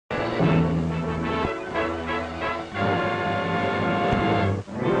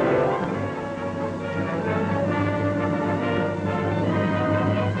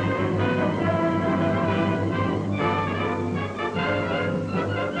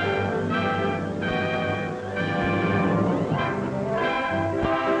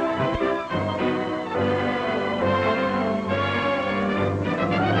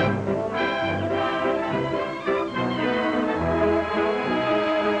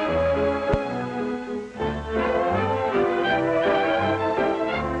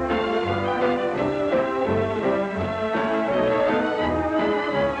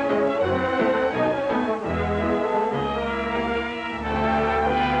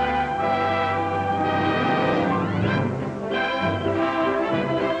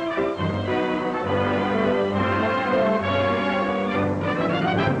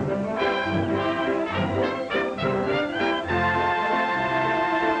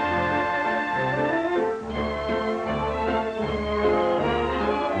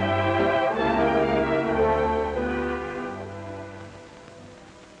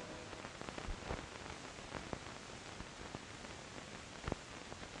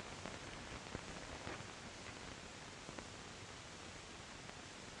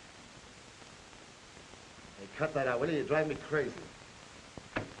cut that out, will you? You drive me crazy.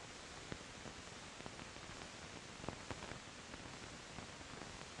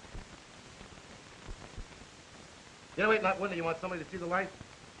 You know, ain't not window. You want somebody to see the light?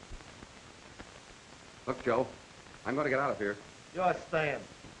 Look, Joe, I'm going to get out of here. You're staying.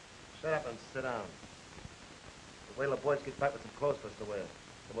 Shut up and sit down. Wait till the boys get back with some clothes for us to wear.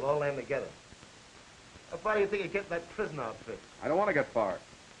 And we'll all land together. How far do you think you get that prison outfit? I don't want to get far.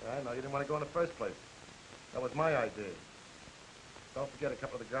 Yeah, I know. You didn't want to go in the first place. That was my idea. Don't forget, a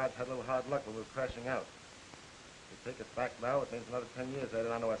couple of the guards had a little hard luck when we were crashing out. If they take us back now, it means another 10 years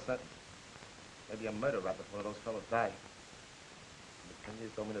added onto our sentence. Maybe a murder rap if one of those fellows die. But 10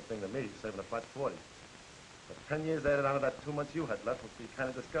 years don't mean a thing to me, saving a flat 40. But 10 years added onto that 2 months you had left would be kind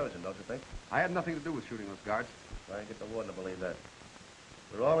of discouraging, don't you think? I had nothing to do with shooting those guards. Try and get the warden to believe that.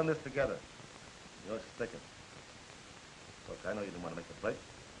 We're all in this together. You're sticking. Look, I know you didn't want to make the break.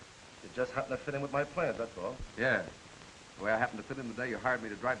 You just happen to fit in with my plans, that's all. Yeah. The way I happened to fit in the day you hired me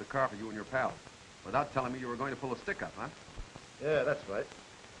to drive the car for you and your pal. Without telling me you were going to pull a stick up, huh? Yeah, that's right.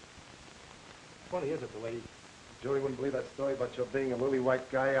 Funny, isn't it, the way Julie wouldn't believe that story about your being a lily white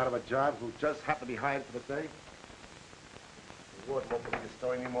guy out of a job who just happened to be hired for the day? The warden won't believe your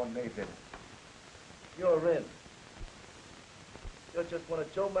story any more than they did. You're in. You're just one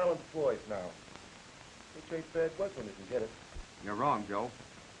of Joe Mallon's boys now. Which ain't bad work when you can get it. You're wrong, Joe.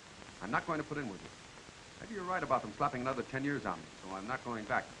 I'm not going to put in with you. Maybe you're right about them slapping another 10 years on me, so I'm not going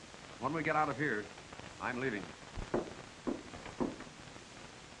back. When we get out of here, I'm leaving.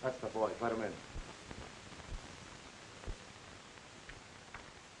 That's the boy. Let him in.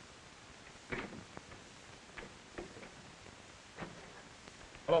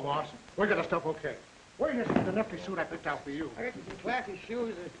 Hello, boss. We got the stuff okay. Where you see the nifty suit I picked out for you? I got you some classy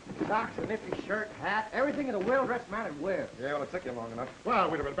shoes, socks, a nifty shirt, hat, everything that a well-dressed man would wear. Yeah, well, it took you long enough. Well,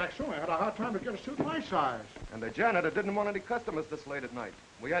 we'd have been back soon. I had a hard time to get a suit my size. And the janitor didn't want any customers this late at night.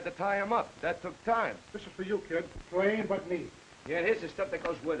 We had to tie him up. That took time. This is for you, kid. Plain but neat. Yeah, here's the stuff that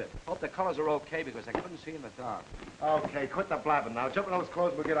goes with it. Hope the colors are okay because I couldn't see in the dark. Okay, quit the blabbing now. Jump in those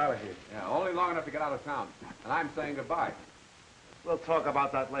clothes and we'll get out of here. Yeah, only long enough to get out of town. And I'm saying goodbye. We'll talk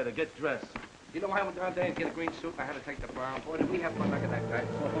about that later. Get dressed. You know, I went down there and get a green suit and I had to take the bar. Boy, did we have fun like that guy.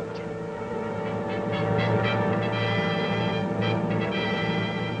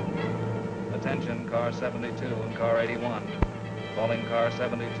 Attention, car 72 and car 81. Calling car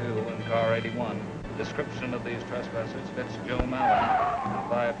 72 and car 81. Description of these trespassers fits Joe Mallon and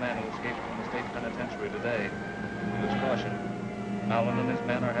 5 men who escaped from the state penitentiary today. Use caution. Mallon and his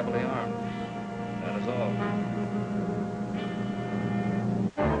men are heavily armed. That is all.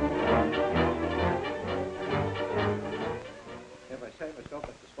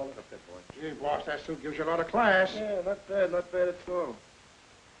 Gee, boss, that suit gives you a lot of class. Yeah, not bad at all.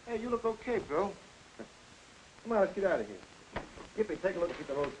 Hey, you look okay, Bill. Come on, let's get out of here. Gippy, take a look and keep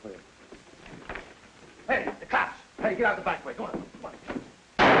the roads clear. Hey, the cops! Hey, get out the back way. Come on, come on.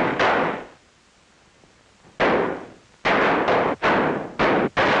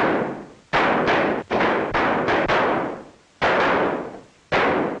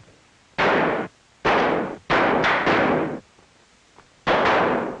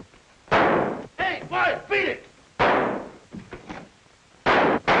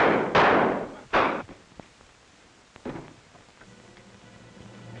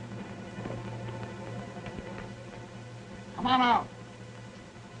 Come on out.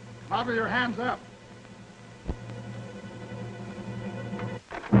 Come out with your hands up.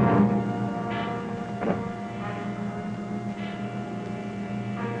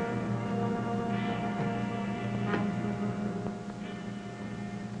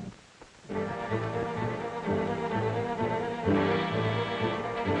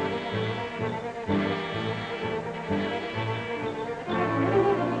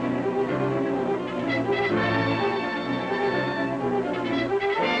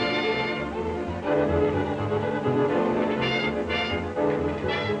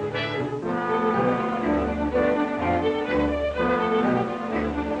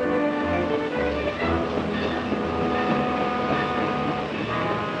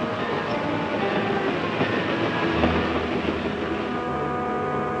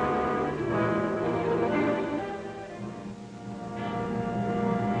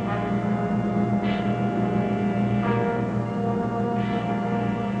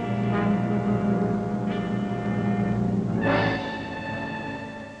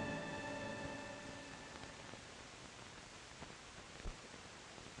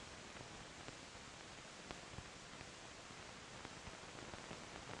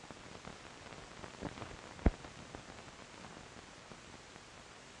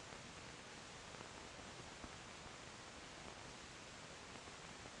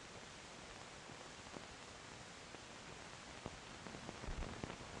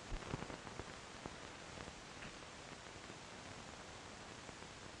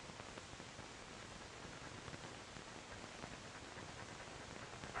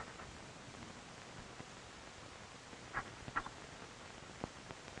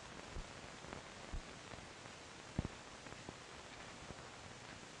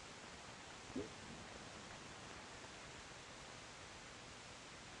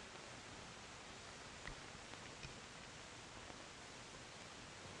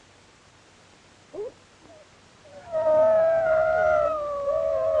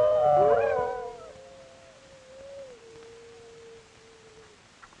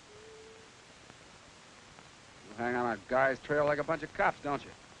 guys trail like a bunch of cops, don't you?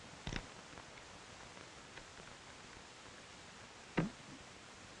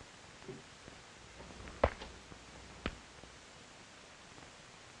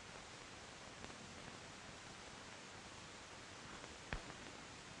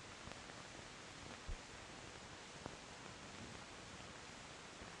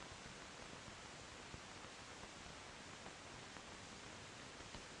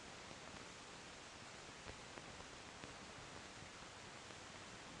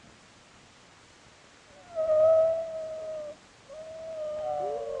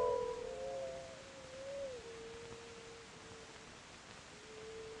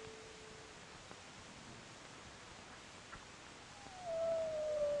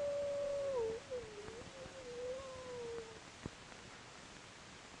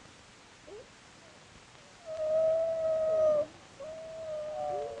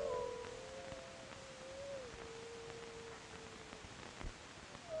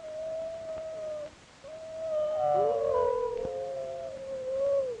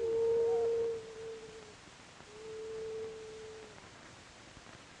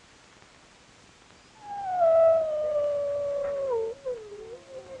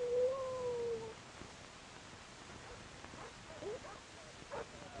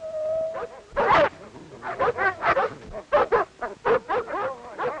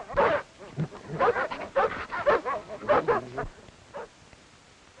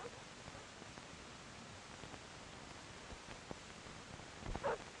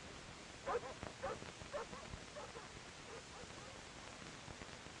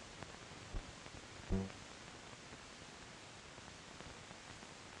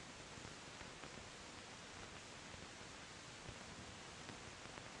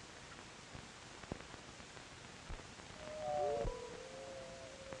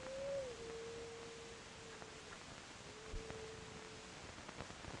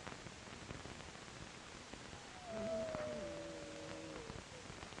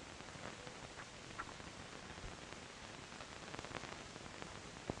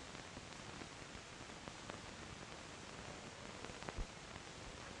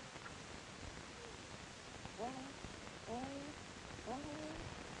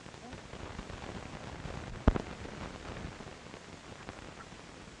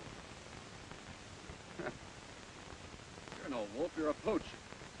 You're no wolf, you're a pooch.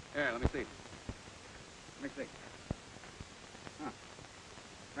 Here, let me see. Let me see. Huh.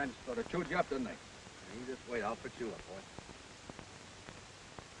 Friends sort of chewed you up, didn't they? You just wait, I'll fix you up, boy.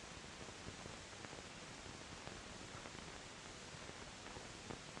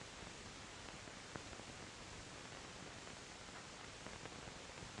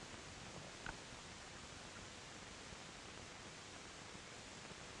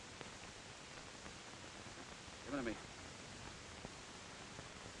 Give it to me.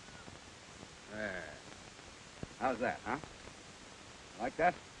 There. How's that, huh? Like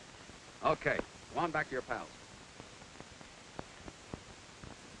that? Okay. Go on back to your pals.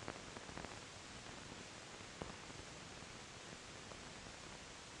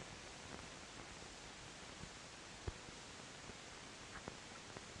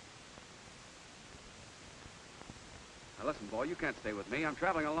 Now listen, boy, you can't stay with me. I'm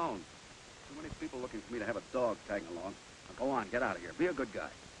traveling alone. Too many people looking for me to have a dog tagging along. Now go on, get out of here. Be a good guy.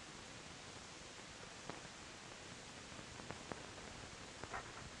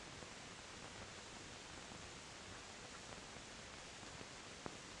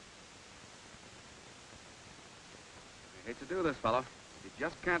 I hate to do this, fella. You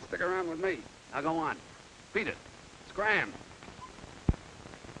just can't stick around with me. Now go on. Beat it. Scram.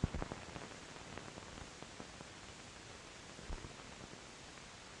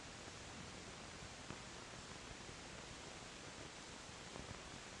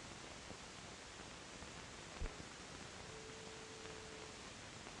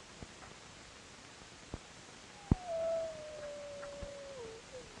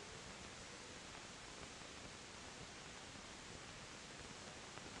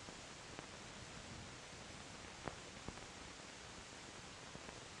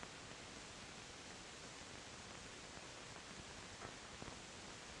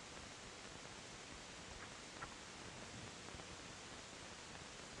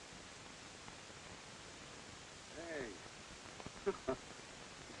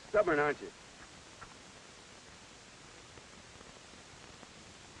 Stubborn, aren't you?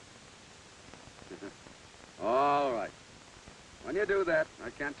 All right. When you do that, I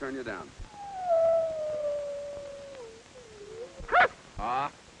can't turn you down. Ah.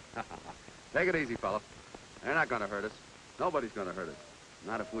 Take it easy, fella. They're not going to hurt us. Nobody's going to hurt us.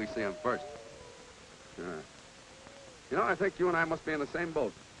 Not if we see them first. You know, I think you and I must be in the same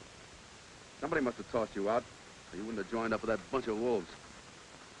boat. Somebody must have tossed you out, or you wouldn't have joined up with that bunch of wolves.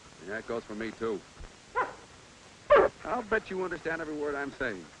 And that goes for me, too. I'll bet you understand every word I'm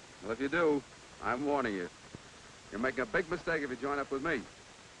saying. Well, if you do, I'm warning you. You're making a big mistake if you join up with me.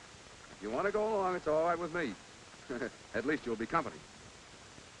 If you want to go along, it's all right with me. At least you'll be company.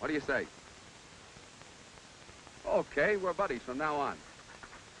 What do you say? Okay, we're buddies from now on.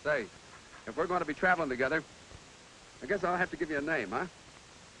 Say, if we're going to be traveling together, I guess I'll have to give you a name, huh?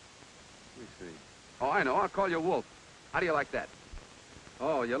 Let me see. Oh, I know. I'll call you Wolf. How do you like that?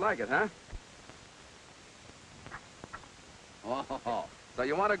 Oh, you like it, huh? Oh, so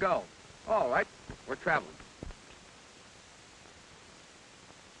you want to go? All right, we're traveling.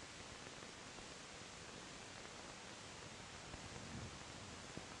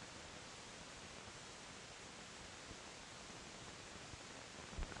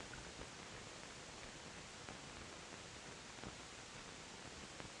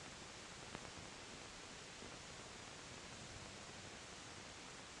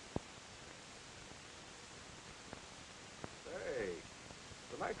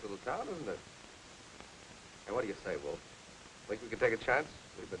 Nice little town, isn't it? Hey, what do you say, Wolf? Think we can take a chance?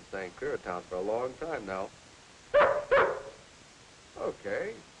 We've been staying clear of town for a long time now.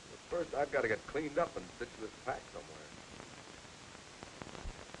 Okay. But first, I've got to get cleaned up and stitch this pack somewhere.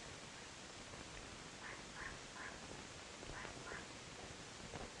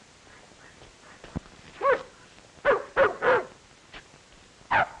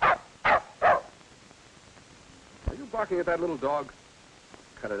 Are you barking at that little dog?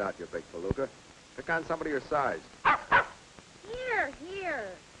 Cut it out, you big palooka. Pick on somebody your size. Here.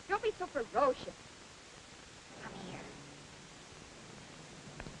 Don't be so ferocious. Come here.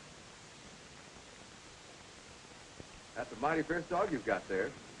 That's a mighty fierce dog you've got there.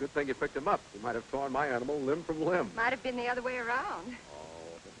 Good thing you picked him up. You might have torn my animal limb from limb. Might have been the other way around.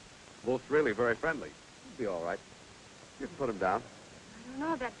 Oh, Wolf's really very friendly. He'll be all right. You can put him down. I don't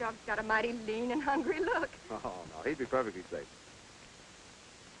know. That dog's got a mighty lean and hungry look. Oh, no, he'd be perfectly safe.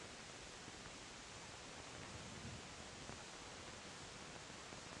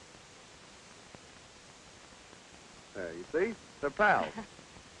 There, you see? They're pals.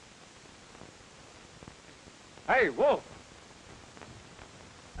 Hey, Wolf!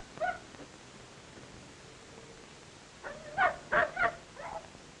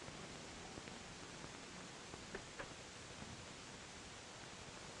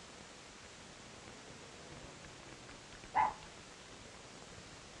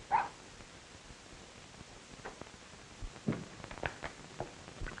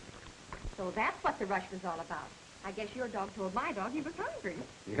 So that's what the rush was all about. I guess your dog told my dog he was hungry.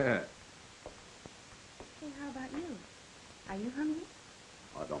 Yeah. Hey, how about you? Are you hungry?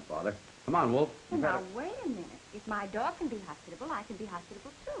 Oh, don't bother. Come on, Wolf. Well, now, wait a minute. If my dog can be hospitable, I can be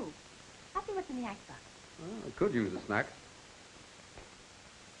hospitable, too. I'll see what's in the icebox. Well, I could use a snack.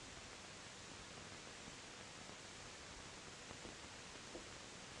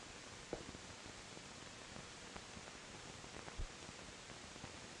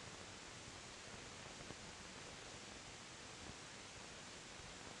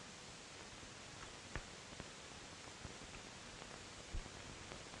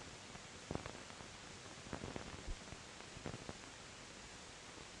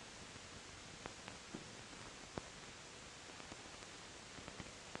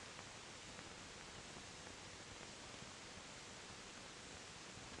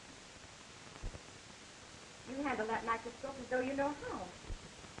 You handle that microscope as though you know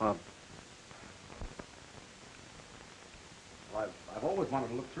how. Well, I've always wanted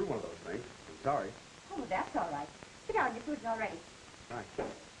to look through one of those things. I'm sorry. Oh, that's all right. Sit down. Your food's all ready. Thanks. The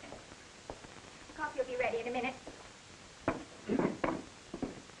coffee will be ready in a minute.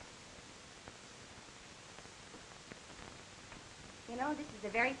 You know, this is the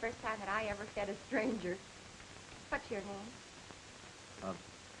very first time that I ever fed a stranger. What's your name?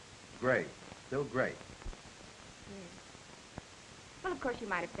 Gray. Bill Gray. Well, of course, you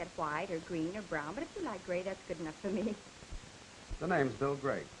might have said white or green or brown, but if you like gray, that's good enough for me. The name's Bill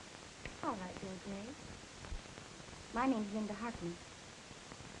Gray. All right, Bill Gray. My name's Linda Hartman.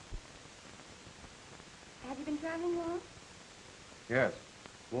 Have you been traveling long? Yes.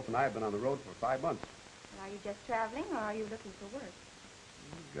 Wolf and I have been on the road for 5 months. And are you just traveling, or are you looking for work?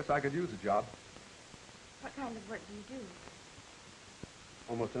 Guess I could use a job. What kind of work do you do?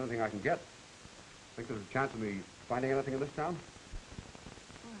 Almost anything I can get. Think there's a chance of me finding anything in this town?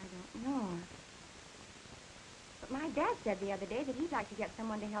 Oh, I don't know. But my dad said the other day that he'd like to get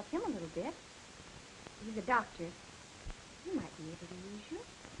someone to help him a little bit. He's a doctor. He might be able to use you.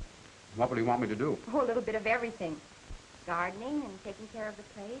 What would he want me to do? Oh, a little bit of everything. gardening and taking care of the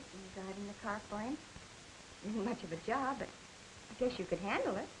place and driving the car for him. Isn't much of a job, but I guess you could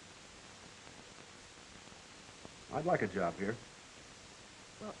handle it. I'd like a job here.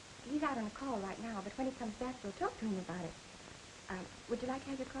 Well, he's out on a call right now, but when he comes back, we'll talk to him about it. Would you like to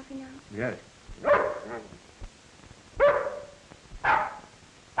have your coffee now? Yes.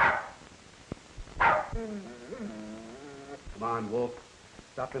 Come on, Wolf.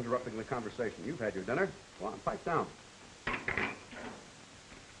 Stop interrupting the conversation. You've had your dinner. Go on, pipe down.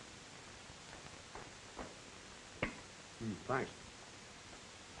 Thanks.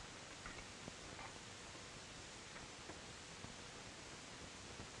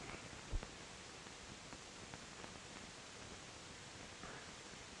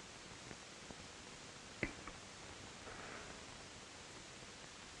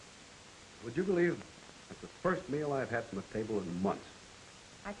 Would you believe that's the first meal I've had from a table in months?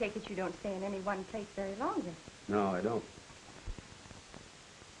 I take it you don't stay in any one place very long, then. No, I don't.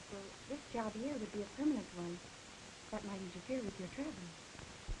 Well, this job here would be a permanent one. That might interfere with your traveling.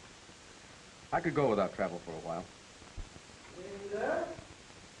 I could go without travel for a while. Oh,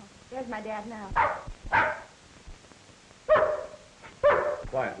 there's my dad now.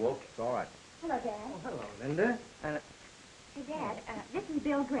 Quiet, Wolf. It's all right. Hello, Dad. Oh, hello, Linda. Hey, Dad, this is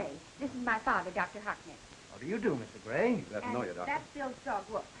Bill Gray. This is my father, Dr. Harkness. How do you do, Mr. Gray? Glad to know you, Doctor. That's Bill's dog,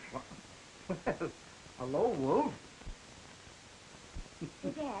 Wolf. Well, hello, Wolf. Hey,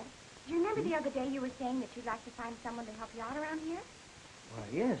 Dad, do you remember the other day you were saying that you'd like to find someone to help you out around here? Well,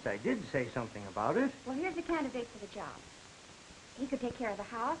 yes, I did say something about it. Well, here's the candidate for the job. He could take care of the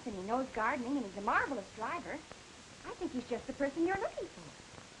house, and he knows gardening, and he's a marvelous driver. I think he's just the person you're looking for.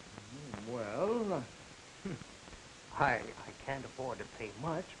 Well, I can't afford to pay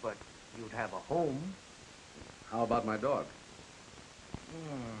much, but you'd have a home. How about my dog?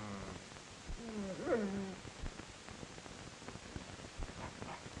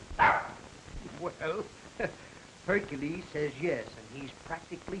 Well, Hercules says yes, and he's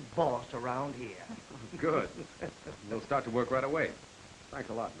practically boss around here. Good. We'll start to work right away. Thanks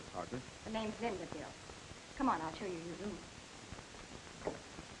a lot, Miss Harkness. The name's Linda, Bill. Come on, I'll show you your room.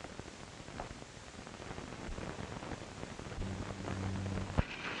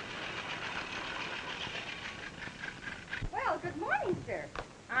 Well, good morning, sir.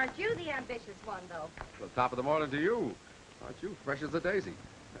 Aren't you the ambitious one, though? Well, top of the morning to you. Aren't you fresh as a daisy?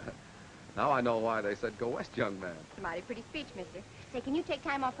 Now I know why they said go west, young man. It's a mighty pretty speech, mister. Say, can you take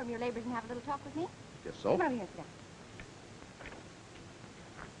time off from your labors and have a little talk with me? Guess so. Come over here and sit down.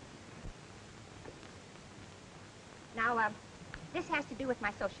 Now, this has to do with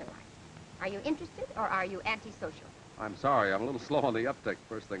my social life. Are you interested or are you antisocial? I'm sorry, I'm a little slow on the uptick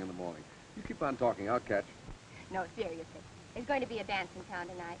first thing in the morning. You keep on talking, I'll catch. No, seriously. There's going to be a dance in town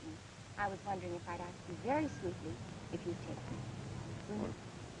tonight, and I was wondering if I'd ask you very sweetly if you'd take me. Will you?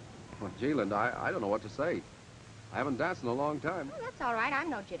 Well, gee, Linda, I don't know what to say. I haven't danced in a long time. Oh, that's all right.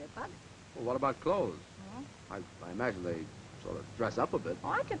 I'm no jitterbug. Well, what about clothes? Hmm? I imagine they sort of dress up a bit. Oh,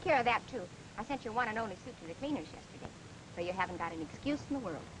 I took care of that, too. I sent your one and only suit to the cleaners yesterday, so you haven't got an excuse in the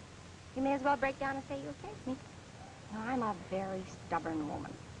world. You may as well break down and say you'll take me. No, I'm a very stubborn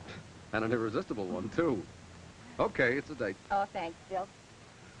woman. And an irresistible one, too. Okay, it's a date. Oh, thanks, Bill.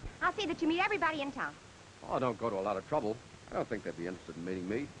 I'll see that you meet everybody in town. Oh, don't go to a lot of trouble. I don't think they'd be interested in meeting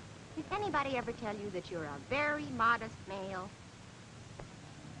me. Did anybody ever tell you that you're a very modest male?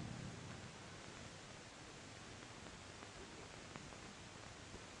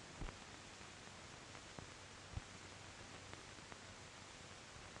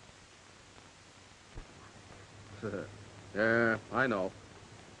 Yeah, I know.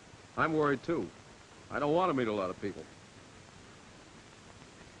 I'm worried, too. I don't want to meet a lot of people.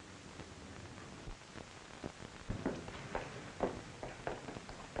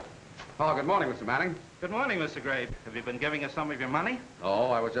 Oh, good morning, Mr. Manning. Good morning, Mr. Gray. Have you been giving us some of your money? Oh,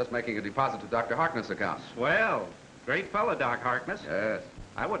 I was just making a deposit to Dr. Harkness' account. Well, great fellow, Doc Harkness. Yes.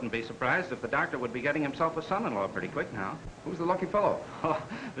 I wouldn't be surprised if the doctor would be getting himself a son-in-law pretty quick now. Who's the lucky fellow? Oh,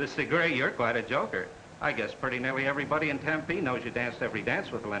 Mr. Gray, you're quite a joker. I guess pretty nearly everybody in Tempe knows you danced every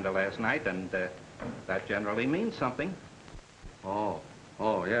dance with Linda last night, and that generally means something. Oh,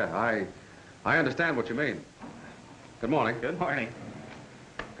 yeah, I understand what you mean. Good morning. Good morning.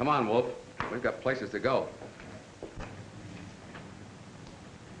 Come on, Wolf. We've got places to go.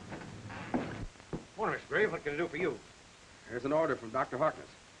 Morning, Mr. Gray. What can I do for you? Here's an order from Dr. Harkness.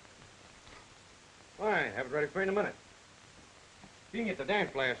 Fine. Have it ready for you in a minute. Being at the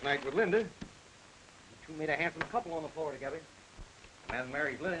dance last night with Linda, you two made a handsome couple on the floor together. A man who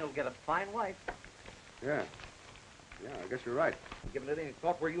marries Linda will get a fine wife. Yeah. Yeah, I guess you're right. You given it any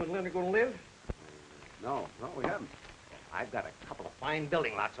thought where you and Linda are going to live? No, we haven't. I've got a couple of fine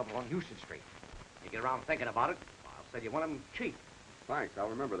building lots over on Houston Street. You get around thinking about it, I'll sell you one of them cheap. Thanks, I'll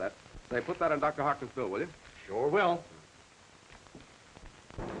remember that. Say, put that on Dr. Harkness' bill, will you? Sure will.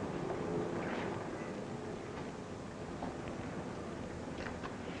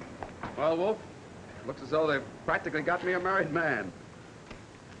 Well, Wolf, looks as though they've practically got me a married man.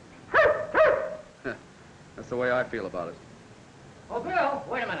 That's the way I feel about it. Oh, Bill,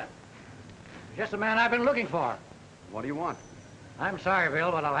 wait a minute. You're just the man I've been looking for. What do you want? I'm sorry,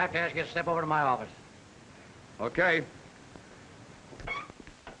 Bill, but I'll have to ask you to step over to my office. Okay.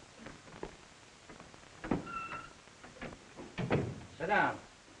 Sit down.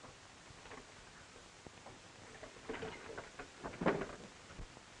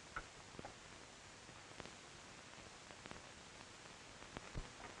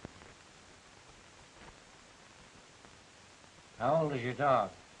 How old is your dog?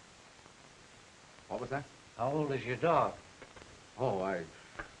 What was that? How old is your dog? Oh, I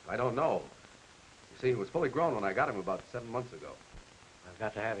don't know. You see, he was fully grown when I got him about 7 months ago. I've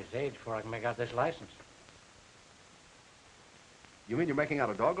got to have his age before I can make out this license. You mean you're making out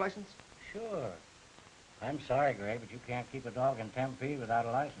a dog license? Sure. I'm sorry, Gray, but you can't keep a dog in Tempe without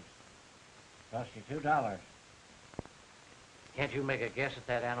a license. Cost you $2. Can't you make a guess at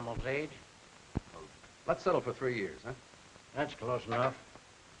that animal's age? Well, let's settle for 3 years, huh? That's close enough.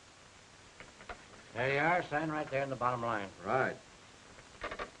 There you are. Sign right there in the bottom line. Right.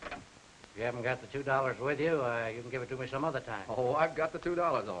 If you haven't got the $2 with you, you can give it to me some other time. Oh, I've got the $2,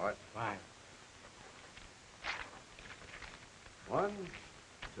 all right. Fine. 1,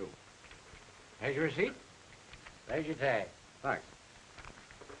 2. There's your receipt. There's your tag. Thanks.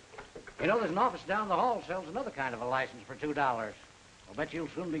 You know, there's an office down the hall sells another kind of a license for $2. I'll bet you'll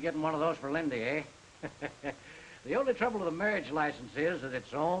soon be getting one of those for Lindy, eh? The only trouble with a marriage license is that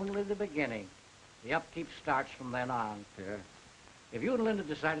it's only the beginning. The upkeep starts from then on. Yeah. Have you and Linda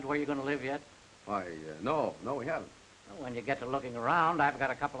decided where you're going to live yet? Why, no, we haven't. Well, when you get to looking around, I've got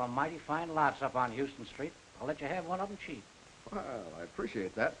a couple of mighty fine lots up on Houston Street. I'll let you have one of them cheap. Well, I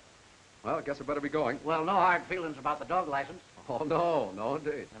appreciate that. Well, I guess I better be going. Well, no hard feelings about the dog license. Oh, no,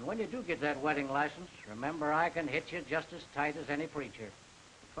 indeed. And when you do get that wedding license, remember I can hit you just as tight as any preacher.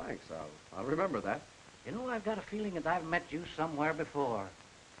 Thanks, I'll remember that. You know, I've got a feeling that I've met you somewhere before.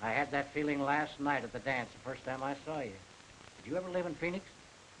 I had that feeling last night at the dance, the first time I saw you. Did you ever live in Phoenix?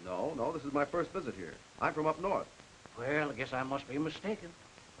 No, this is my first visit here. I'm from up north. Well, I guess I must be mistaken.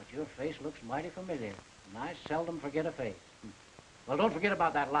 But your face looks mighty familiar, and I seldom forget a face. Well, don't forget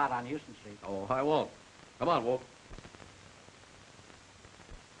about that lot on Houston Street. Oh, I won't. Come on, Wolf.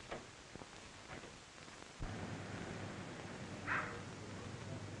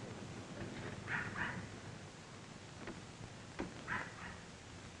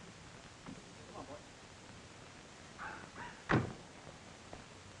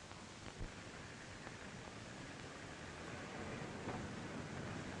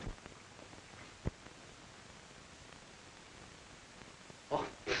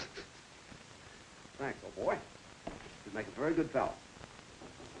 Thanks, old boy. You make a very good fellow.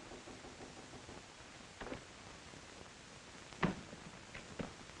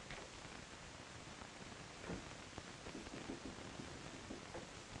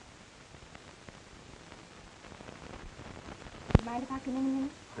 You mind if I come in a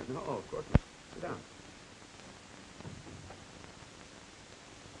minute? No, of course not. Sit down.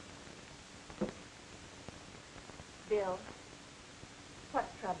 Bill,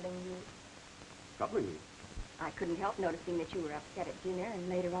 what's troubling you? Troubling you? I couldn't help noticing that you were upset at dinner and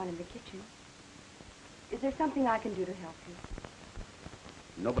later on in the kitchen. Is there something I can do to help you?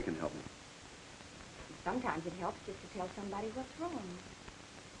 Nobody can help me. Sometimes it helps just to tell somebody what's wrong.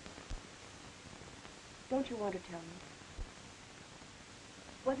 Don't you want to tell me?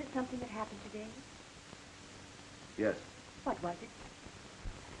 Was it something that happened today? Yes. What was it?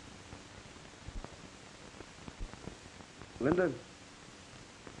 Linda,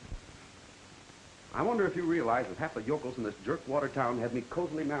 I wonder if you realize that half the yokels in this jerkwater town had me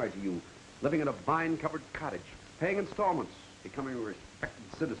cozily married to you, living in a vine-covered cottage, paying installments, becoming a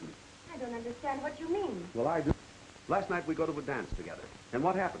respected citizen. I don't understand what you mean. Well, I do. Last night we go to a dance together. And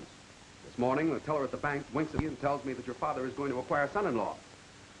what happens? This morning, the teller at the bank winks at me and tells me that your father is going to acquire a son-in-law.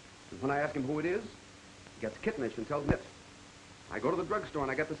 And when I ask him who it is, he gets kittenish and tells me it. I go to the drugstore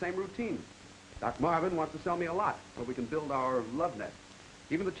and I get the same routine. Doc Marvin wants to sell me a lot so we can build our love nest.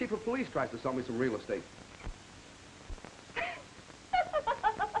 Even the chief of police tries to sell me some real estate.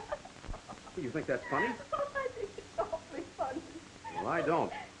 You think that's funny? I think it's awfully funny. Well, I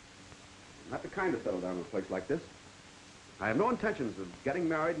don't. I'm not the kind to settle down in a place like this. I have no intentions of getting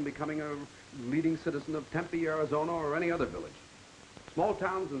married and becoming a leading citizen of Tempe, Arizona, or any other village. Small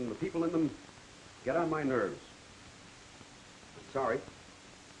towns and the people in them get on my nerves. I'm sorry.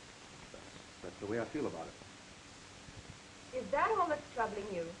 That's the way I feel about it. Is that all that's troubling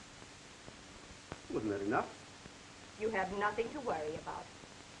you? Wasn't that enough? You have nothing to worry about.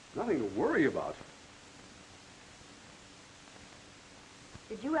 Nothing to worry about.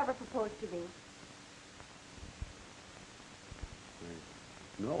 Did you ever propose to me?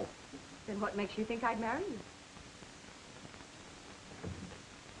 No. Then what makes you think I'd marry you?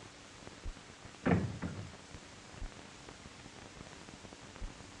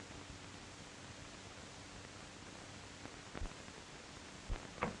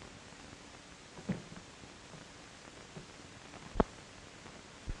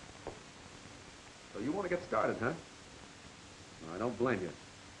 So you want to get started, huh? No, I don't blame you.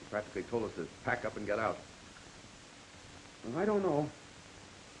 You practically told us to pack up and get out. Well, I don't know.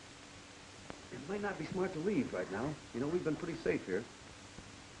 It might not be smart to leave right now. You know, we've been pretty safe here.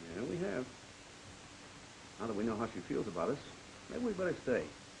 Yeah, we have. Now that we know how she feels about us, maybe we better stay.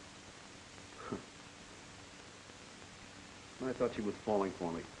 I thought she was falling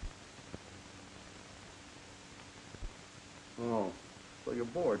for me. Oh, so you're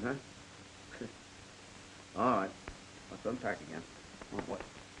bored, huh? All right. Let's unpack again. Oh, what?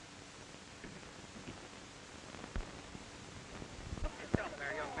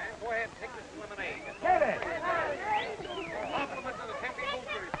 There, young man. Go ahead and take this lemonade. Get it! Compliment to the Tempe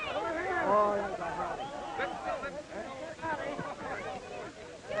boosters. Oh, that's all right. Let's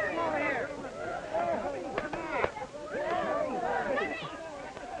Come over here.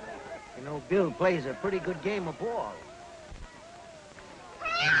 You know, Bill plays a pretty good game of ball.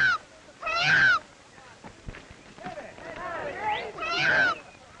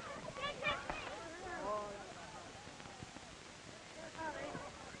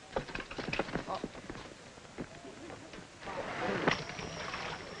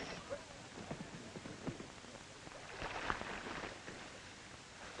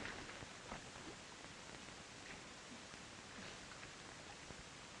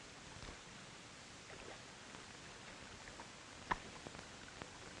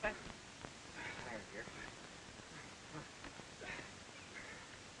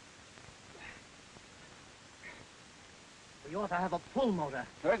 You ought to have a pull motor.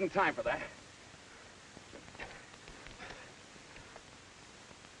 There isn't time for that.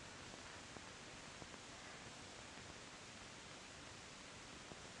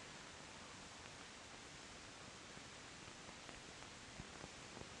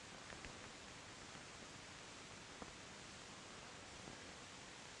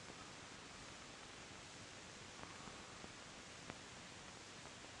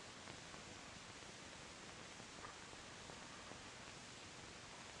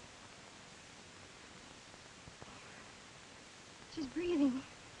 She's breathing.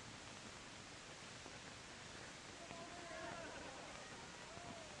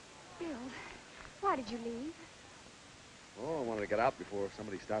 Bill, why did you leave? Oh, I wanted to get out before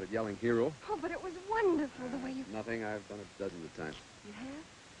somebody started yelling hero. Oh, but it was wonderful the way you... Nothing. I've done it dozens of times. You have?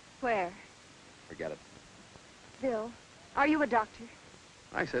 Where? Forget it. Bill, are you a doctor?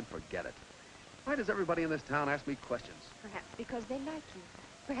 I said forget it. Why does everybody in this town ask me questions? Perhaps because they like you.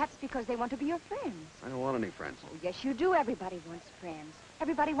 Perhaps because they want to be your friends. I don't want any friends. Oh, yes, you do. Everybody wants friends.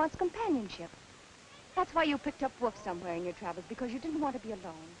 Everybody wants companionship. That's why you picked up Wolf somewhere in your travels, because you didn't want to be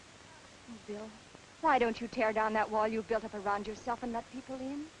alone. Oh, Bill, why don't you tear down that wall you built up around yourself and let people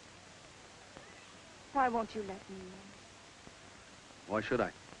in? Why won't you let me in? Why should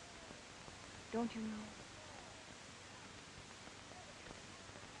I? Don't you know?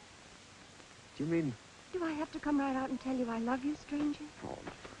 Do you mean... Do I have to come right out and tell you I love you, stranger? Oh,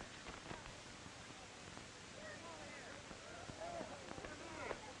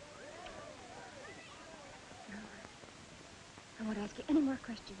 I won't ask you any more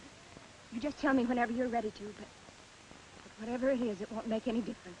questions. You just tell me whenever you're ready to, but whatever it is, it won't make any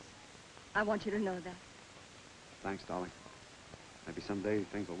difference. I want you to know that. thanks, darling. Maybe someday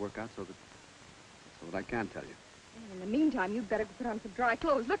things will work out so that I can tell you. And in the meantime, you'd better put on some dry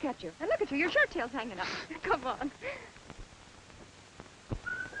clothes. Look at you. And look at you. Your shirt tail's hanging up. Come on.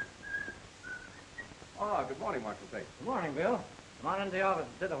 Oh, good morning, Marshal Tate. Good morning, Bill. Come on into the office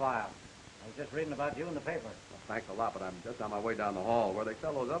and sit a while. I was just reading about you in the paper. Well, thanks a lot, but I'm just on my way down the hall where they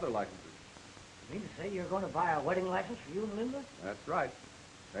sell those other licenses. You mean to say you're going to buy a wedding license for you and Linda? That's right.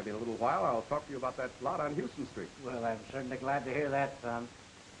 Maybe in a little while I'll talk to you about that lot on Houston Street. Well, I'm certainly glad to hear that, son.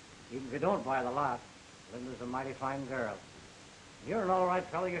 Even if you don't buy the lot, Linda's a mighty fine girl. You're an all right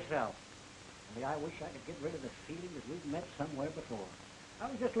fellow yourself. Only I wish I could get rid of the feeling that we've met somewhere before. I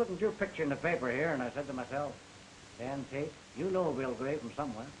was just looking at your picture in the paper here, and I said to myself, Dan Tate, you know Bill Gray from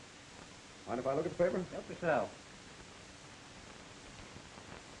somewhere. Mind if I look at the paper? Help yourself.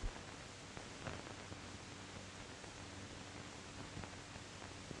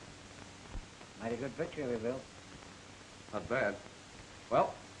 Mighty good picture of you, Bill. Not bad.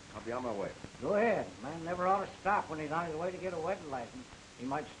 Well, I'll be on my way. Go ahead. Man never ought to stop when he's on his way to get a wedding license. He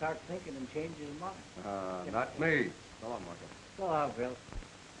might start thinking and change his mind. Not me. So long, Marshal. So long, Bill.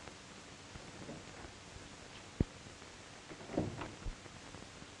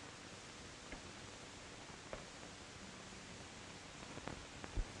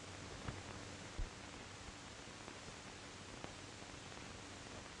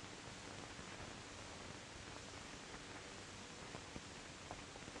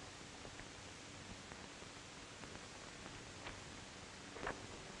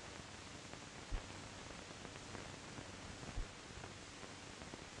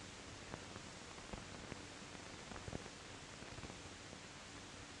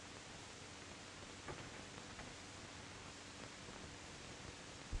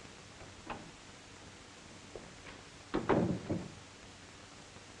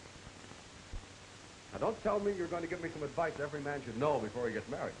 Now, don't tell me you're going to give me some advice every man should know before he gets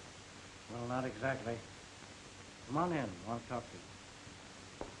married. Well, not exactly. Come on in. I want to talk to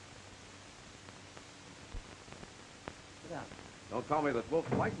you. Sit down. Don't tell me that Wolf's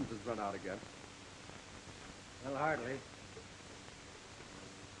license has run out again. Well, hardly.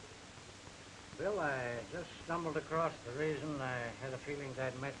 Bill, I just stumbled across the reason I had a feeling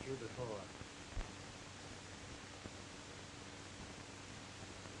I'd met you before.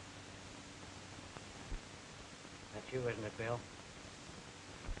 That's you, isn't it, Bill?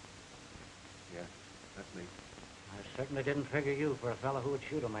 Yeah, that's me. I certainly didn't figure you for a fellow who would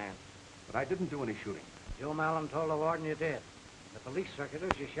shoot a man. But I didn't do any shooting. Joe Mallon told the warden you did. In the police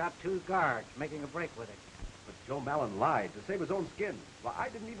circulars, you shot 2 guards, making a break with it. But Joe Mallon lied to save his own skin. Well, I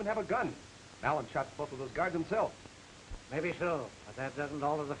didn't even have a gun. Mallon shot both of those guards himself. Maybe so, but that doesn't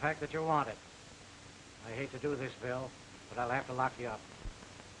alter the fact that you're wanted. I hate to do this, Bill, but I'll have to lock you up.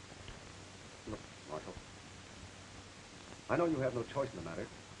 Look, Marshal, I know you have no choice in the matter,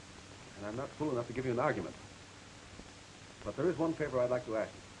 and I'm not fool enough to give you an argument. But there is one favor I'd like to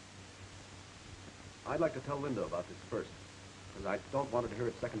ask you. I'd like to tell Linda about this first, because I don't want her to hear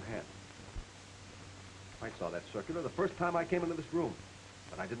it secondhand. I saw that circular the first time I came into this room,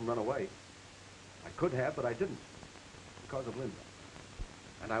 but I didn't run away. I could have, but I didn't, because of Linda.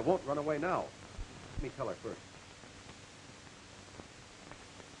 And I won't run away now. Let me tell her first.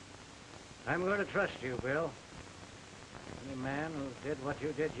 I'm going to trust you, Bill. Any man who did what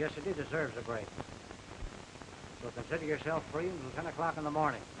you did yesterday deserves a break. So consider yourself free until 10 o'clock in the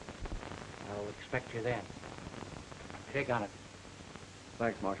morning. I'll expect you then. Shake on it.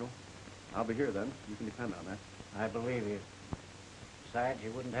 Thanks, Marshal. I'll be here then. You can depend on that. I believe you. Besides,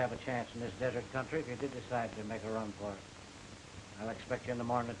 you wouldn't have a chance in this desert country if you did decide to make a run for it. I'll expect you in the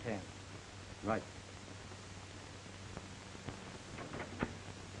morning at 10. Right.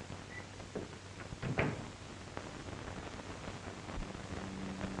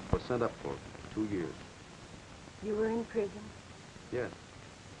 I was sent up for 2 years. You were in prison? Yes.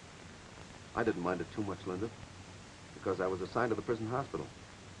 I didn't mind it too much, Linda, because I was assigned to the prison hospital.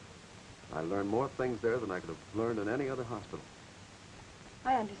 I learned more things there than I could have learned in any other hospital.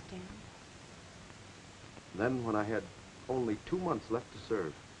 I understand. Then, when I had only 2 months left to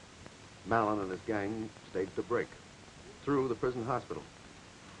serve, Mallon and his gang staged a break through the prison hospital.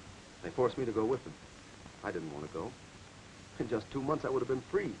 They forced me to go with them. I didn't want to go. In just 2 months, I would have been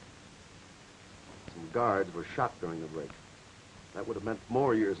free. Some guards were shot during the break. That would have meant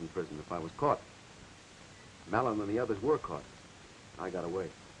more years in prison if I was caught. Mallon and the others were caught. I got away.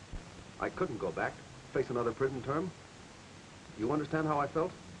 I couldn't go back, face another prison term. You understand how I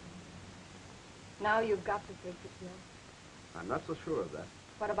felt? Now you've got to face it, Bill. I'm not so sure of that.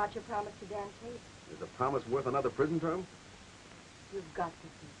 What about your promise to Dan Tate? Is a promise worth another prison term? You've got to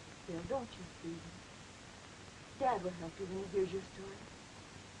face it, Bill. Don't you see him? Dad will help you when he hears your story.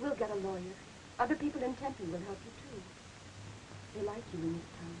 We'll get a lawyer. Other people in Tempe will help you, too. They like you in this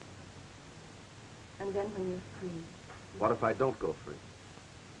town. And then when you're free... What if I don't go free?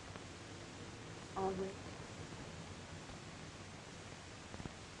 Always.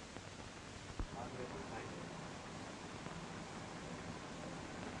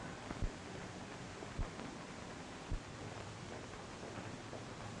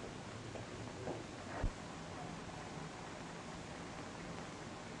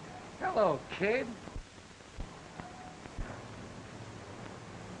 Hello, kid.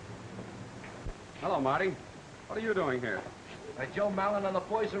 Hello, Marty. What are you doing here? Joe Mallon and the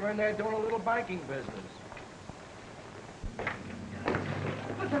boys are in there doing a little banking business.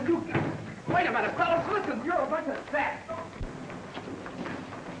 Listen, you guys. Wait a minute, fellas. Listen, you're a bunch of saps.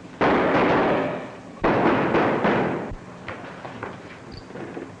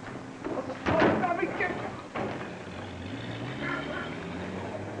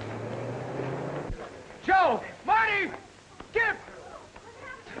 Joe! Marty! Skip!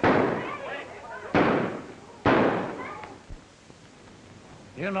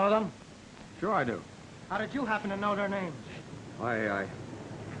 You know them? Sure I do. How did you happen to know their names? I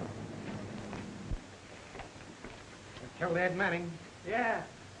Killed Ed Manning. Yeah.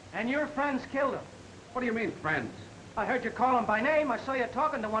 And your friends killed him. What do you mean, friends? I heard you call him by name. I saw you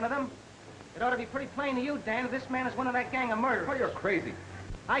talking to one of them. It ought to be pretty plain to you, Dan, that this man is one of that gang of murderers. Oh, you're crazy.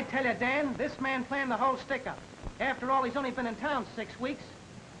 I tell you, Dan, this man planned the whole stick-up. After all, he's only been in town 6 weeks.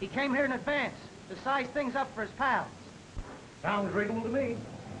 He came here in advance to size things up for his pals. Sounds reasonable to me.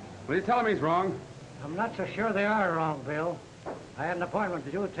 Well, you tell him he's wrong. I'm not so sure they are wrong, Bill. I had an appointment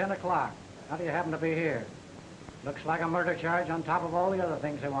to do at 10 o'clock. How do you happen to be here? Looks like a murder charge on top of all the other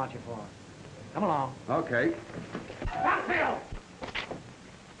things they want you for. Come along. Okay. Stop, Bill!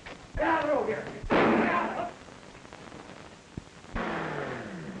 Get out of the road here. Get out.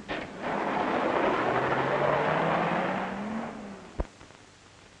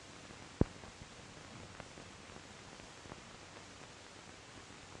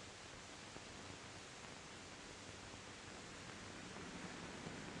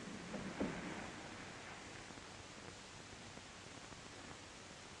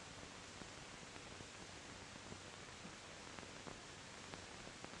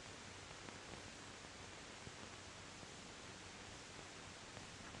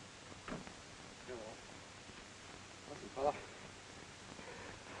 Listen, fella.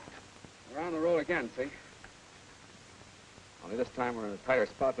 We're on the road again, see? Only this time we're in a tighter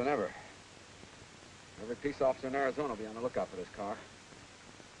spot than ever. Every peace officer in Arizona will be on the lookout for this car.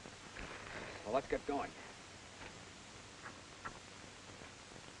 Well, let's get going.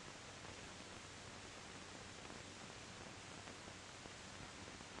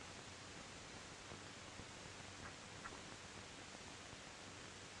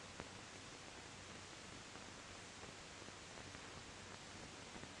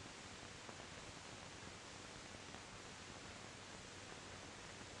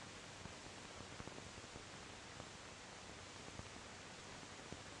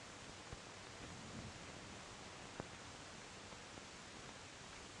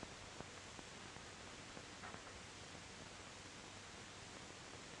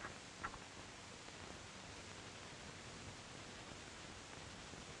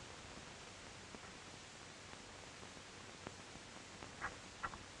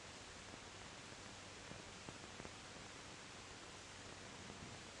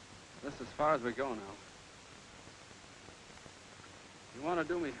 This is as far as we go now. You want to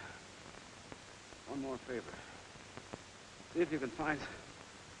do me one more favor? See if you can find...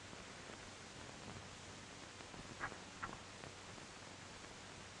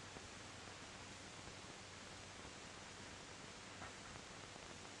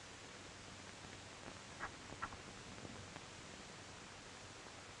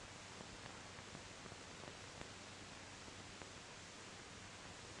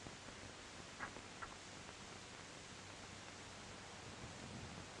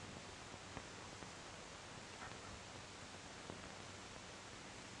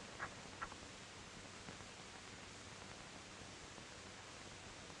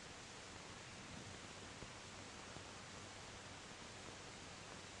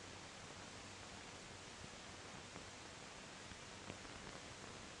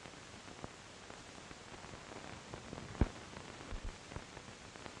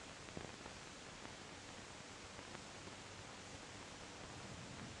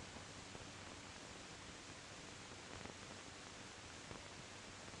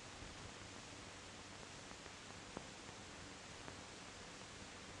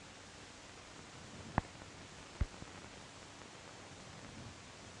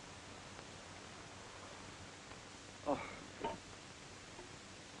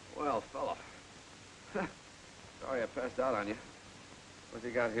 Well, fella. Sorry I passed out on you. What you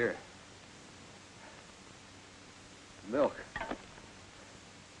got here? Milk.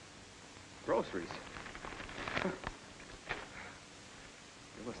 Groceries. You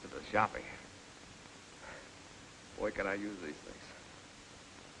must have been shopping. Boy, can I use these things.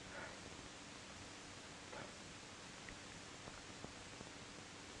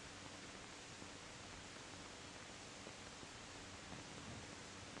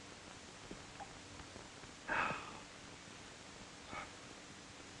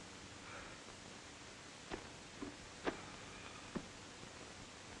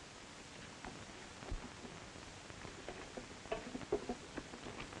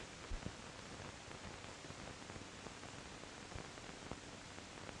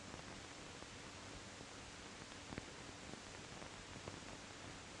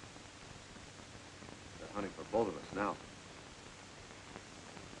 hunting for both of us now.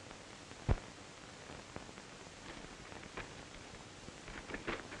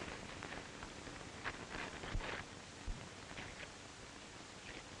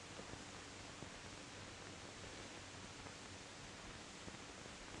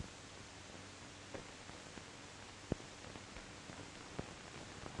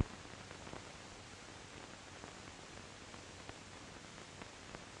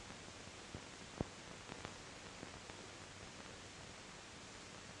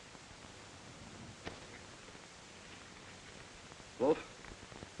 Wolf,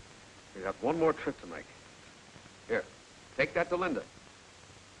 we have one more trip to make. Here, take that to Linda.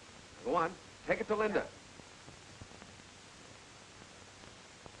 Go on, take it to Linda.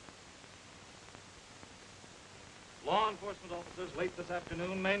 Law enforcement officers late this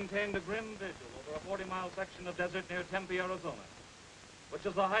afternoon maintained a grim vigil over a 40-mile section of desert near Tempe, Arizona, which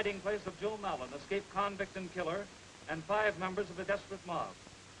is the hiding place of Joe Mallon, escaped convict and killer, and 5 members of a desperate mob.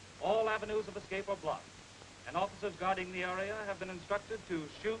 All avenues of escape are blocked, and officers guarding the area have been instructed to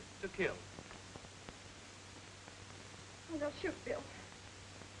shoot to kill. Oh, they'll shoot Bill.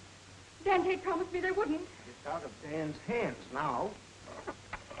 Dan Tate promised me they wouldn't. It's out of Dan's hands now.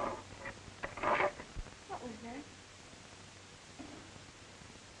 What was that?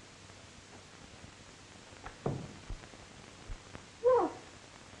 Wolf!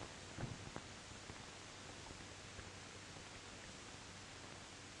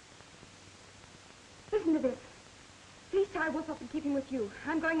 Listen to this. Please tie Wolf up and keep him with you.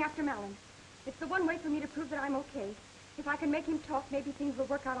 I'm going after Mallon. It's the one way for me to prove that I'm okay. If I can make him talk, maybe things will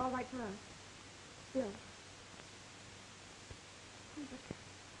work out all right for us. Bill. Oh,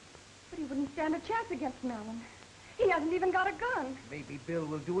 but he wouldn't stand a chance against Mallon. He hasn't even got a gun. Maybe Bill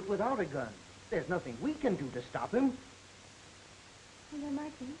will do it without a gun. There's nothing we can do to stop him. Well, there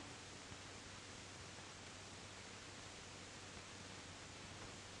might be.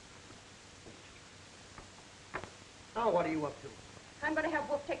 Now, what are you up to? I'm going to have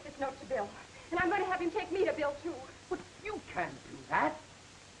Wolf take this note to Bill. And I'm going to have him take me to Bill, too. But you can't do that.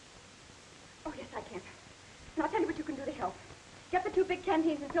 Oh, yes, I can. And I'll tell you what you can do to help. Get the 2 big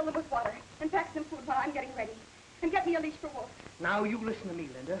canteens and fill them with water. And pack some food while I'm getting ready. And get me a leash for Wolf. Now, you listen to me,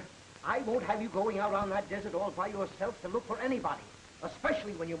 Linda. I won't have you going out on that desert all by yourself to look for anybody.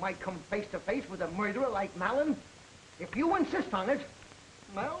 Especially when you might come face to face with a murderer like Mallon. If you insist on it,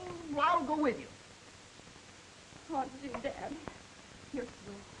 well, I'll go with you. Oh, gee, Dad. You're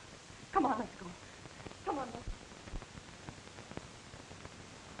through. Come on, let's go. Come on, let's go.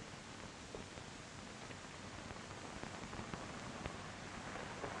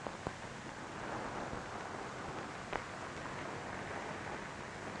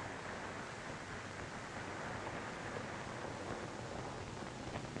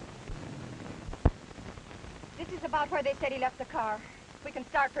 This is about where they said he left the car. We can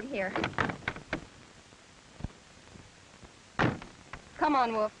start from here. Come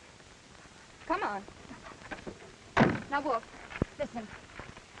on, Wolf. Come on. Now, Wolf, listen.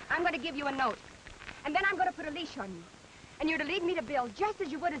 I'm going to give you a note. And then I'm going to put a leash on you. And you're to lead me to Bill, just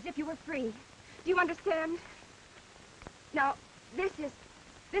as you would as if you were free. Do you understand? Now, this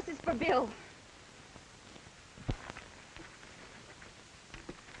is for Bill.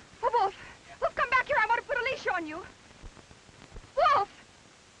 Oh, Wolf. Wolf, come back here. I want to put a leash on you. Wolf!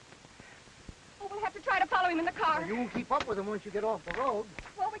 Oh, we'll have to try to follow him in the car. Well, you won't keep up with him once you get off the road.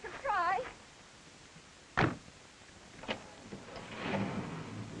 Well, we can try.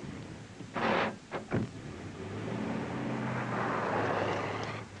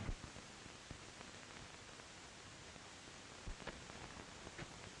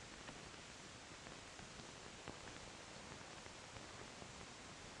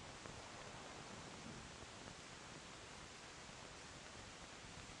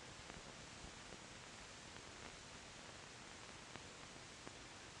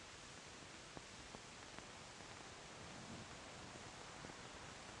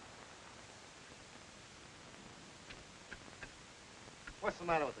 What's the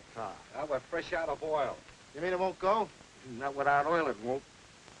matter with the car? We're fresh out of oil. You mean it won't go? Not without oil, it won't.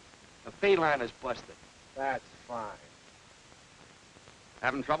 The feed line is busted. That's fine.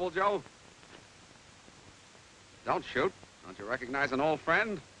 Having trouble, Joe? Don't shoot. Don't you recognize an old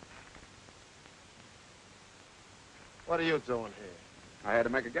friend? What are you doing here? I had to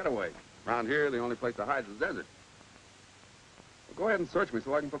make a getaway. Around here, the only place to hide is the desert. Well, go ahead and search me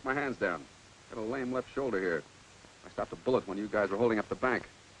so I can put my hands down. Got a lame left shoulder here. I stopped a bullet when you guys were holding up the bank.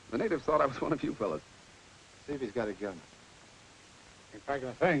 The natives thought I was one of you fellas. See if he's got a gun. Ain't packing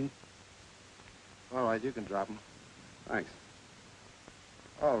a thing. All right, you can drop him. Thanks.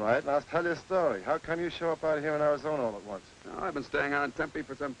 All right, now tell your story. How come you show up out here in Arizona all at once? Now, I've been staying out in Tempe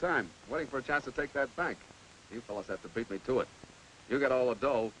for some time, waiting for a chance to take that bank. You fellas have to beat me to it. You get all the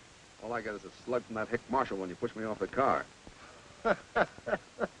dough. All I get is a slug from that hick marshal when you push me off the car.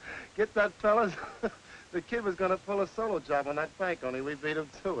 Get that, fellas? The kid was going to pull a solo job on that bank, only we beat him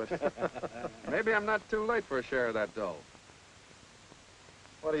to it. Maybe I'm not too late for a share of that dough.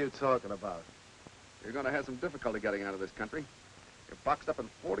 What are you talking about? You're going to have some difficulty getting out of this country. You're boxed up in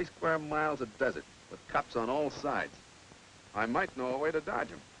 40 square miles of desert with cops on all sides. I might know a way to dodge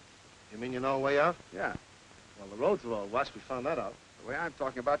them. You mean you know a way out? Yeah. Well, the roads are all washed. We found that out. The way I'm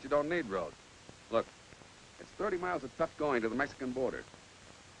talking about, you don't need roads. Look, it's 30 miles of tough going to the Mexican border.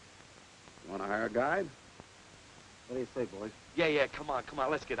 You want to hire a guide? What do you say, boys? Yeah, come on,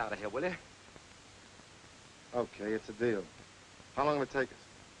 let's get out of here, will you? Okay, it's a deal. How long will it take us?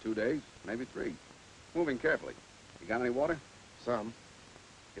 2 days, maybe 3. Moving carefully. You got any water? Some.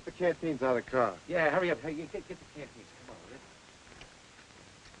 Get the canteens out of the car. Yeah, hurry up. Hey, get the canteens. Come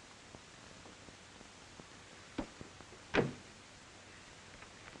on,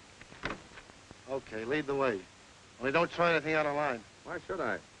 will you? Okay, lead the way. Only don't try anything out of line. Why should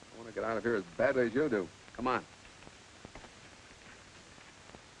I? I want to get out of here as badly as you do. Come on.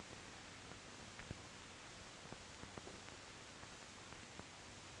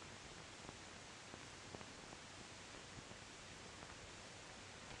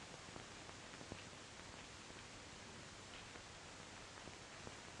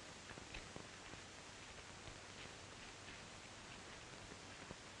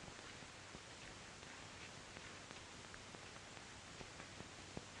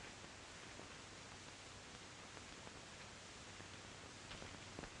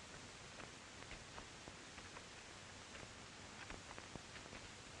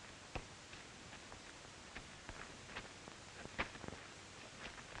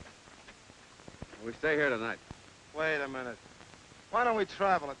 We stay here tonight. Wait a minute. Why don't we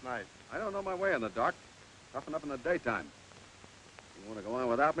travel at night? I don't know my way in the dark. Toughen up in the daytime. You want to go on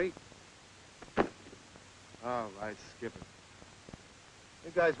without me? All right, skip it.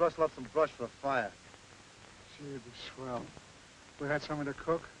 You guys rustle up some brush for a fire. Gee, it'd be swell. We had something to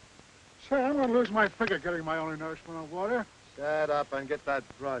cook. Say, I'm gonna lose my figure getting my only nourishment on water. Shut up and get that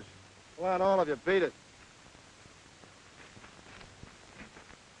brush. Come on, all of you, beat it.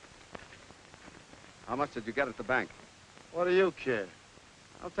 How much did you get at the bank? What do you care?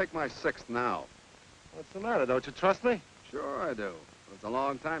 I'll take my 6th now. What's the matter? Don't you trust me? Sure I do. But it's a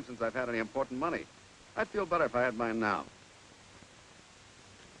long time since I've had any important money. I'd feel better if I had mine now.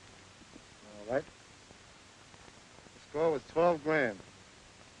 All right. The score was 12 grand.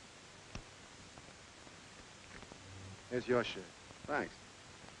 Here's your share. Thanks.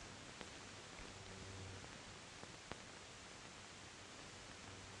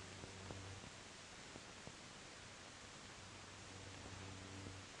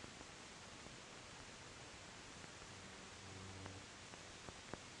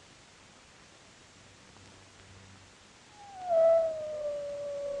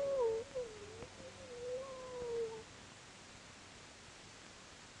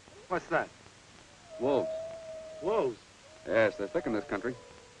 What's that? Wolves. Wolves? Yes, they're thick in this country.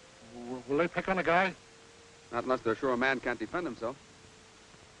 Will they pick on a guy? Not unless they're sure a man can't defend himself.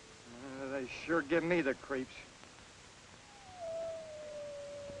 They sure give me the creeps.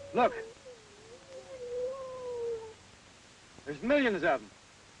 Look. There's millions of them.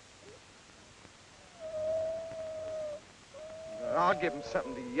 I'll give them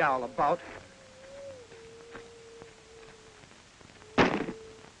something to yowl about.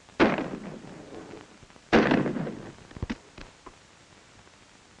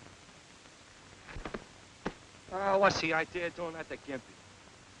 Oh, what's the idea of doing that to Gimpy?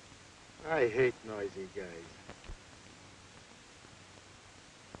 I hate noisy guys.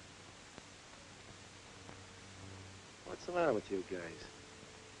 What's the matter with you guys?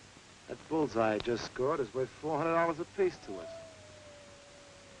 That bullseye I just scored is worth $400 apiece to us.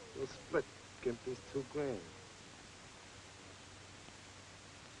 We'll split Gimpy's 2 grand.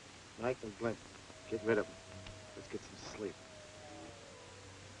 Mike and Blint, get rid of them. Let's get some sleep.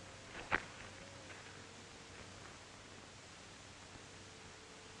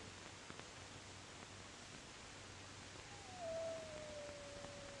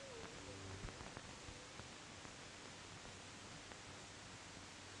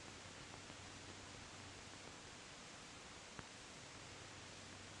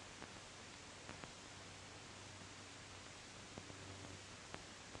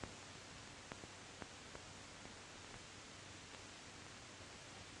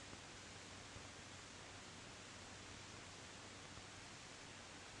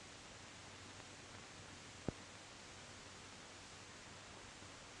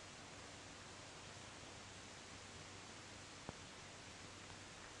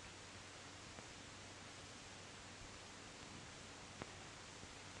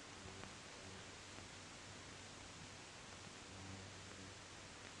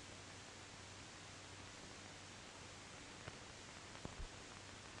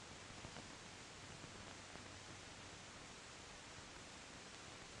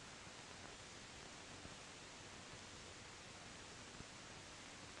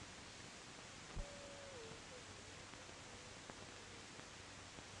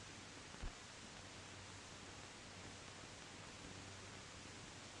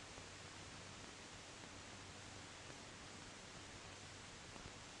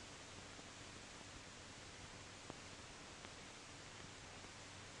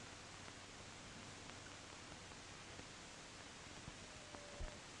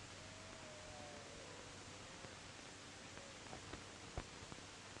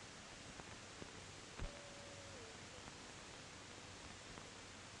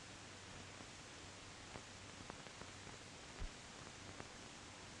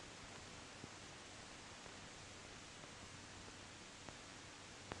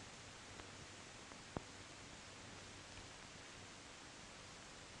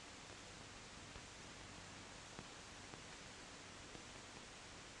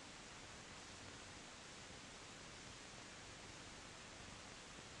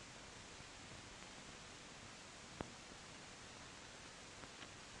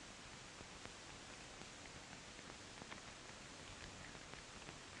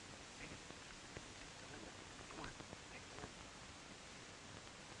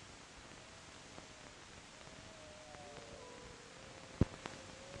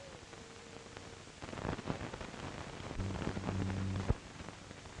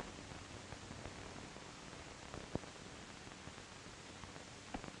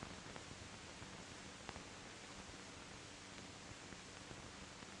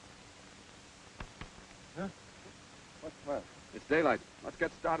 It's daylight. Let's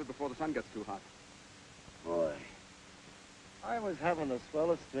get started before the sun gets too hot. Boy, I was having the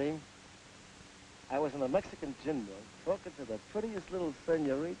swellest dream. I was in a Mexican gin mill talking to the prettiest little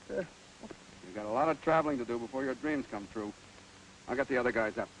senorita. You've got a lot of traveling to do before your dreams come true. I'll get the other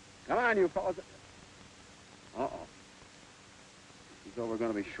guys up. Come on, you fellas. Uh-oh. He's over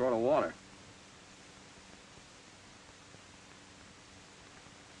going to be short of water.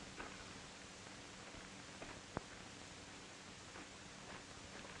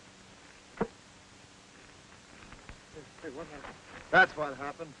 Hey, what happened? That's what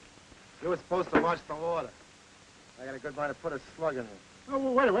happened. You were supposed to watch the water. I got a good mind to put a slug in it. Oh,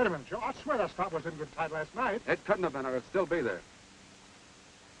 well, wait a minute, Joe. I swear that stop was in good tide last night. It couldn't have been, or it'd still be there.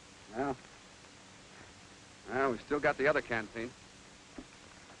 Well, we still got the other canteen.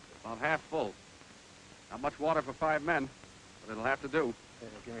 About half full. Not much water for 5 men, but it'll have to do. Hey,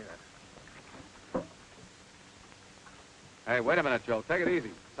 give me that. Hey, wait a minute, Joe. Take it easy.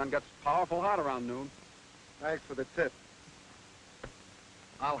 The sun gets powerful hot around noon. Thanks for the tip.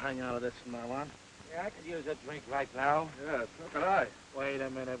 I'll hang out of this from now on. Yeah, I could use a drink right now. Yes, so could I. Wait a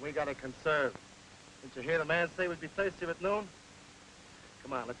minute. We got to conserve. Didn't you hear the man say we'd be thirsty at noon?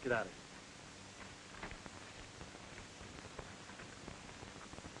 Come on, let's get out of here.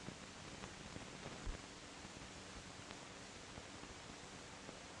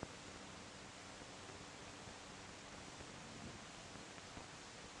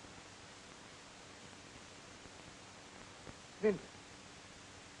 Linda.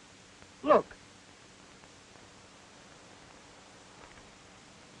 Look.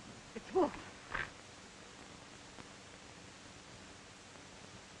 It's Wolf.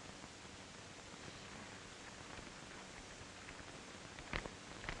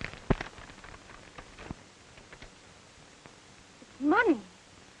 It's money.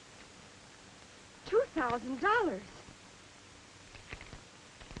 $2,000.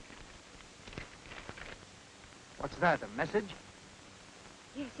 What's that, a message?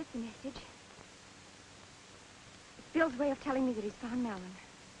 Yes, it's a message. It's Bill's way of telling me that he's found Malin.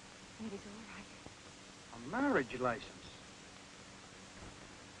 And it is all right. A marriage license.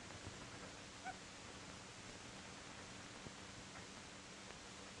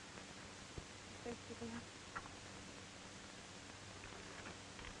 Thirsty for love.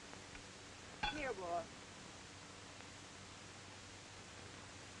 Here, boy.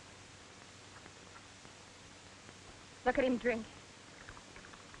 Look at him drink.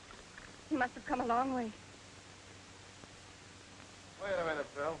 He must have come a long way. Wait a minute,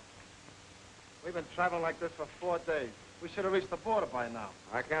 Bill. We've been traveling like this for 4 days. We should have reached the border by now.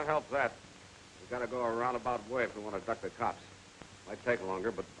 I can't help that. We've got to go a roundabout way if we want to duck the cops. Might take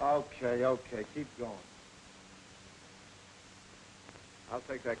longer, but Okay, okay. Keep going. I'll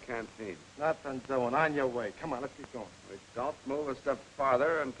take that canteen. Nothing doing. On your way. Come on, let's keep going. We don't move a step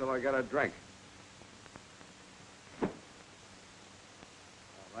farther until I get a drink. All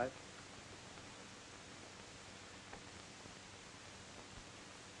right.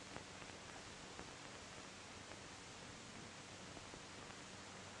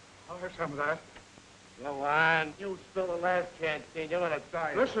 I'll have some of that. Go on. You spill the last canteen. You're gonna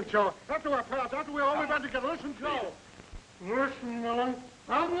die. Listen, Joe. After our pals, after we all went back together. Listen, Joe. Listen, Millen.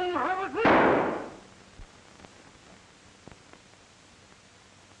 I'm gonna have a drink.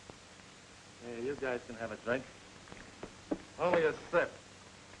 Hey, you guys can have a drink. Only a sip.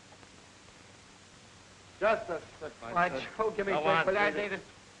 Just a sip, Why, Joe, give me a drink for that. Here.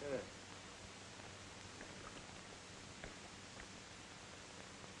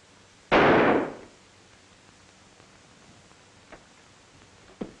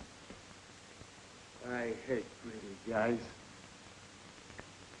 I hate greedy guys.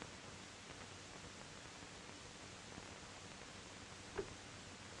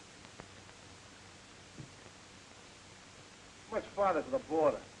 Much farther to the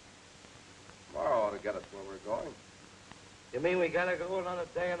border. Tomorrow ought to get us where we're going. You mean we gotta go another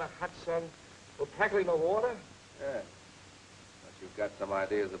day in the hot sun with practically no water? Yeah. Unless you've got some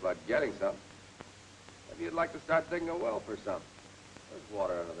ideas about getting some. Maybe you'd like to start digging a well for some. There's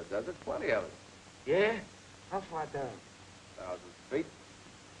water under the desert, plenty of it. Yeah? How far down? 1,000 feet.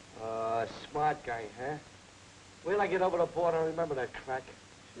 Smart guy, huh? Wait till I get over the border and remember that crack.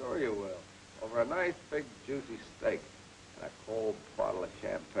 Sure you will. Over a nice, big, juicy steak and a cold bottle of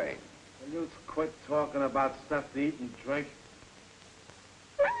champagne. Will you quit talking about stuff to eat and drink?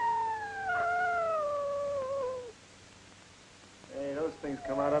 Hey, those things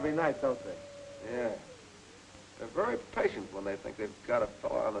come out every night, don't they? Yeah. They're very patient when they think they've got a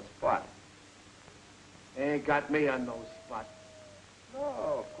fella on the spot. They ain't got me on no spot. No,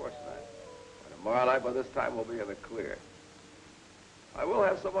 of course not. And tomorrow night, by this time, we'll be in the clear. I will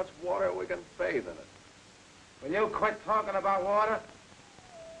have so much water we can bathe in it. Will you quit talking about water?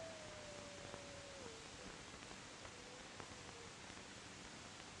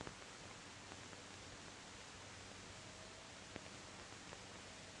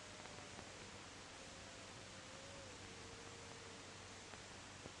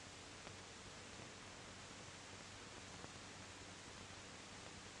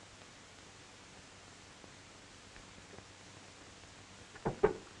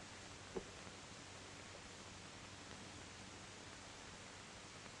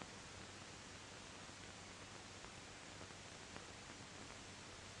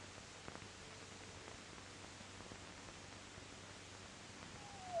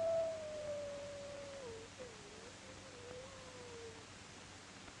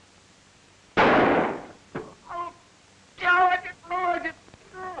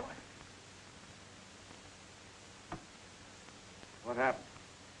 What happened?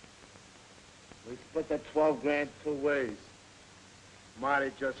 We split the 12 grand 2 ways.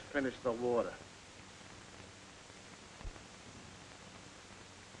 Marty just finished the water.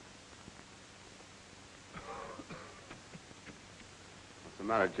 What's the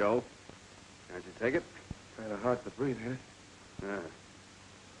matter, Joe? Can't you take it? Kind of hard to breathe, huh? Yeah.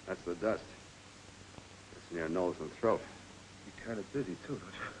 That's the dust. It's in your nose and throat. You're kind of dizzy, too, don't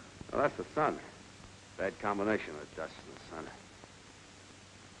you? Well, that's the sun. Bad combination of dust and the sun.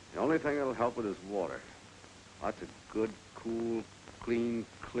 The only thing that'll help it is water. Lots of good, cool, clean,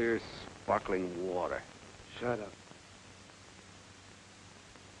 clear, sparkling water. Shut up.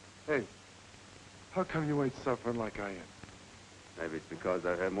 Hey, how come you ain't suffering like I am? Maybe it's because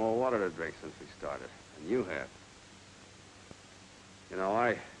I've had more water to drink since we started, than you have. You know,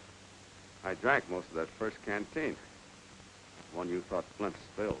 I drank most of that first canteen. One you thought Flint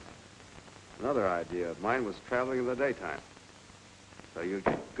spilled. Another idea of mine was traveling in the daytime. So you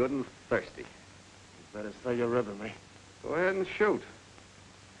get good and thirsty. You better say your ribbon, me. Go ahead and shoot.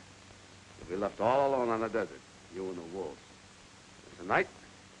 You'll be left all alone on the desert, you and the wolves. And tonight,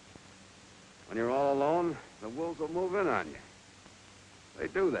 when you're all alone, the wolves will move in on you. They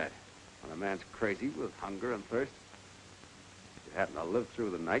do that when a man's crazy with hunger and thirst. If you happen to live through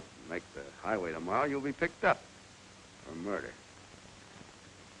the night and make the highway tomorrow, you'll be picked up for murder.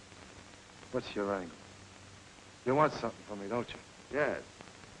 What's your angle? You want something from me, don't you? Yes.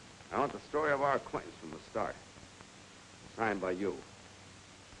 I want the story of our acquaintance from the start. Signed by you.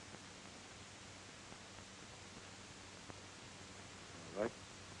 All right.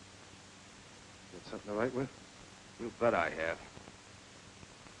 Got something to write with? You bet I have.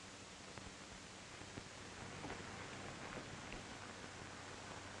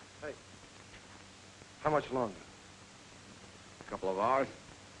 Hey. How much longer? A couple of hours.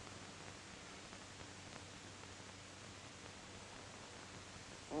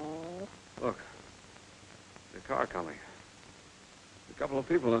 Look, the car coming. A couple of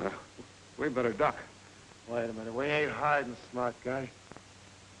people in it. We better duck. Wait a minute. We ain't hiding, smart guy.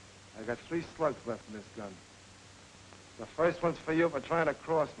 I got 3 slugs left in this gun. The first one's for you for trying to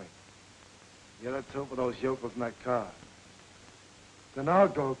cross me. The other 2 for those yokels in that car. Then I'll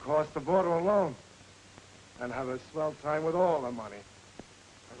go across the border alone and have a swell time with all the money.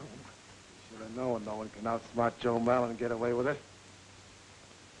 Should have known no one can outsmart Joe Mallon and get away with it.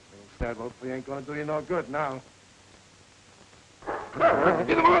 That hopefully ain't gonna do you no good now. Get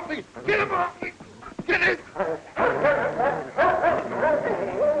him off me! Get him off me! Get it!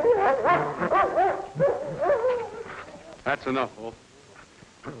 That's enough, Wolf.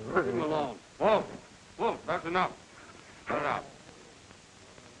 Leave him alone. Wolf! Wolf, that's enough. Let it out.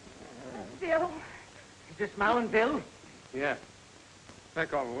 Bill. Is this Mallon, Bill? Yeah.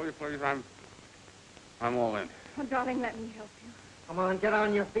 Take over, will you, please? I'm all in. Oh, darling, let me help you. Come on, get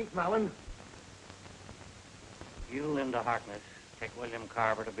on your feet, Mallon. You, Linda Harkness, take William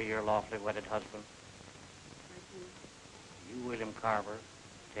Carver to be your lawfully wedded husband. You, William Carver,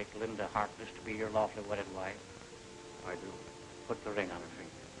 take Linda Harkness to be your lawfully wedded wife. I do. Put the ring on her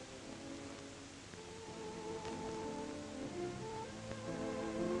finger.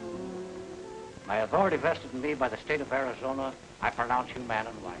 My authority vested in me by the state of Arizona, I pronounce you man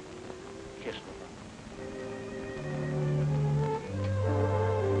and wife. Kiss the bride.